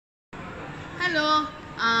Hello,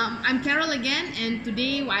 I'm Carol again, and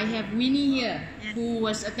today I have Winnie here, who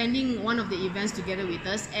was attending one of the events together with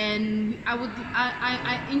us. And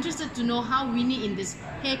I'm interested to know how Winnie in this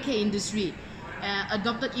hair care industry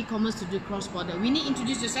adopted e-commerce to do cross-border. Winnie,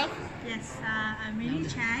 introduce yourself. Yes, I'm Winnie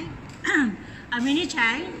Cheng. I'm Winnie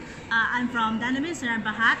Cheng. I'm from Danavin, Sdn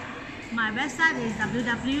Bhd. My website is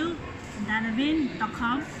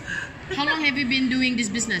www.danavin.com. How long have you been doing this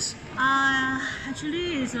business?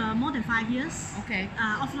 Actually, it's more than 5 years. Okay.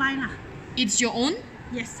 Offline lah. It's your own?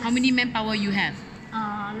 Yes. How many manpower you have?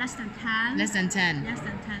 Less than 10. Less than 10. Less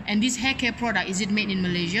than 10. And this hair care product, is it made in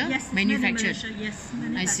Malaysia? Yes, it's manufactured. made in Malaysia. Yes,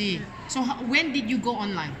 manufactured. I see. So when did you go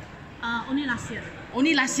online? Only last year.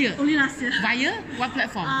 Only last year? Only last year. Via what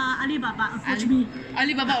platform? Alibaba approached me.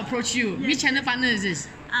 Alibaba approached you. Yes. Which channel partner is this?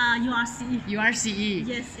 URCE. URCE.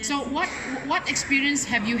 Yes. So what experience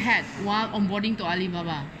have you had while onboarding to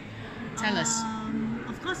Alibaba? Tell us.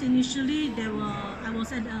 Of course, initially I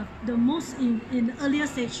was at the most in the earlier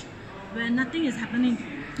stage where nothing is happening,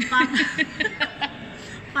 but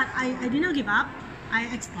but I did not give up. I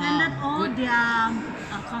extended all good. their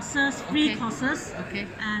courses, free courses,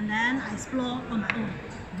 and then I explore on my own.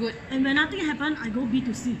 Good. And when nothing happened, I go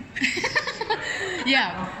B2C.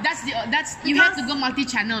 Yeah, that's you have to go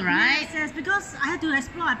multi-channel, right? Yes, because I had to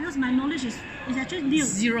explore, because my knowledge is actually nil.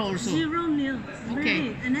 Zero also. Zero nil.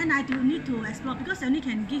 Okay. Really. And then I do need to explore, because I only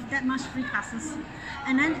can give that much free classes.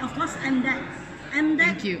 And then of course MDEC.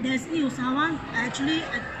 Thank you. There's Usahawan. Actually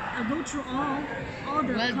I go through all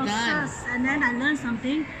the courses, and then I learn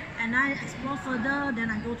something, and I explore further.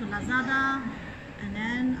 Then I go to Lazada, and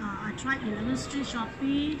then I tried 11th Street,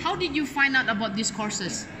 Shopee. How did you find out about these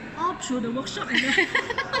courses? All through the workshop, and then and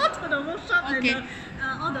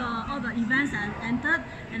all the events I entered,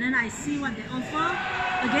 and then I see what they offer.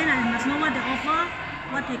 Again, I must know what they offer,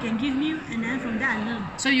 what they can give me, and then from there I learn.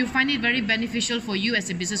 So you find it very beneficial for you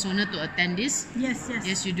as a business owner to attend this? Yes.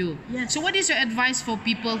 Yes, you do. Yes. So what is your advice for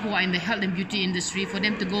people who are in the health and beauty industry for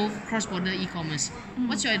them to go cross-border e-commerce?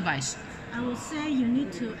 What's your advice? I would say you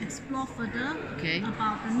need to explore further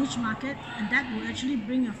about the niche market, and that will actually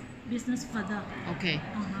bring your business further. Okay.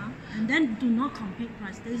 And then do not compete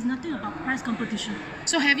price. There is nothing about price competition.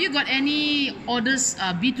 So have you got any orders,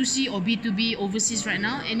 B2C or B2B overseas right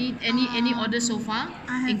now? Any orders so far?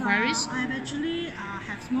 Inquiries? I have actually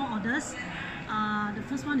have small orders. The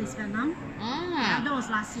first one is Vietnam. That was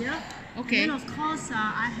last year. Okay. And then of course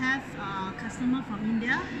I have a customer from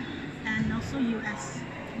India and also US.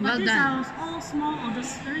 But these are all small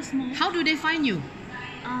orders, very small. How do they find you?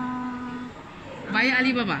 Via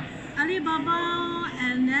Alibaba. Alibaba,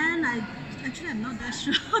 and then I'm not that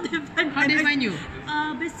sure how they find. How they find you?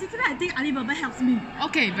 Basically, I think Alibaba helps me.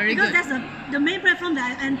 Okay, very good. Because that's the main platform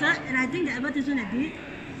that I entered, and I think the advertisement I did.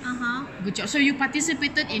 Good job. So you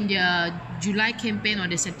participated in the July campaign or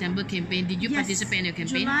the September campaign. Did you participate in your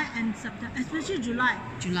campaign? July and September, especially July.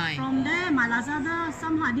 July. From there, my Lazada,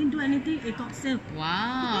 somehow I didn't do anything, it got sale.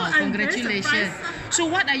 Wow, congratulations. So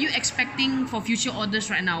what are you expecting for future orders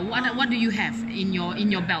right now? What do you have in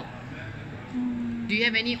your belt? Do you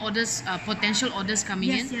have any orders, potential orders coming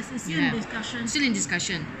in? Yes, it's still in discussion. Still in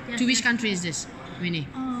discussion. Yes, to which country is this, Winnie?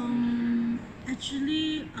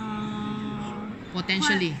 Actually,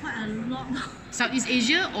 potentially. Quite a lot. Southeast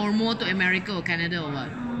Asia or more to America or Canada or what?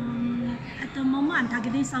 At the moment, I'm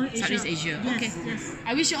targeting Southeast Asia. Yes, okay. Yes.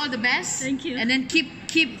 I wish you all the best. Thank you. And then keep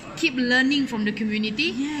learning from the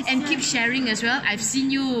community. Yes, and keep sharing as well. I've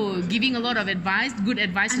seen you giving a lot of advice, good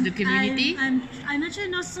advice to the community. I'm actually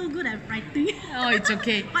not so good at writing. Oh, it's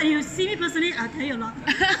okay. But you see me personally, I'll tell you a lot.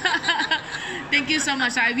 Thank you so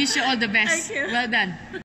much. I wish you all the best. Thank you. Well done.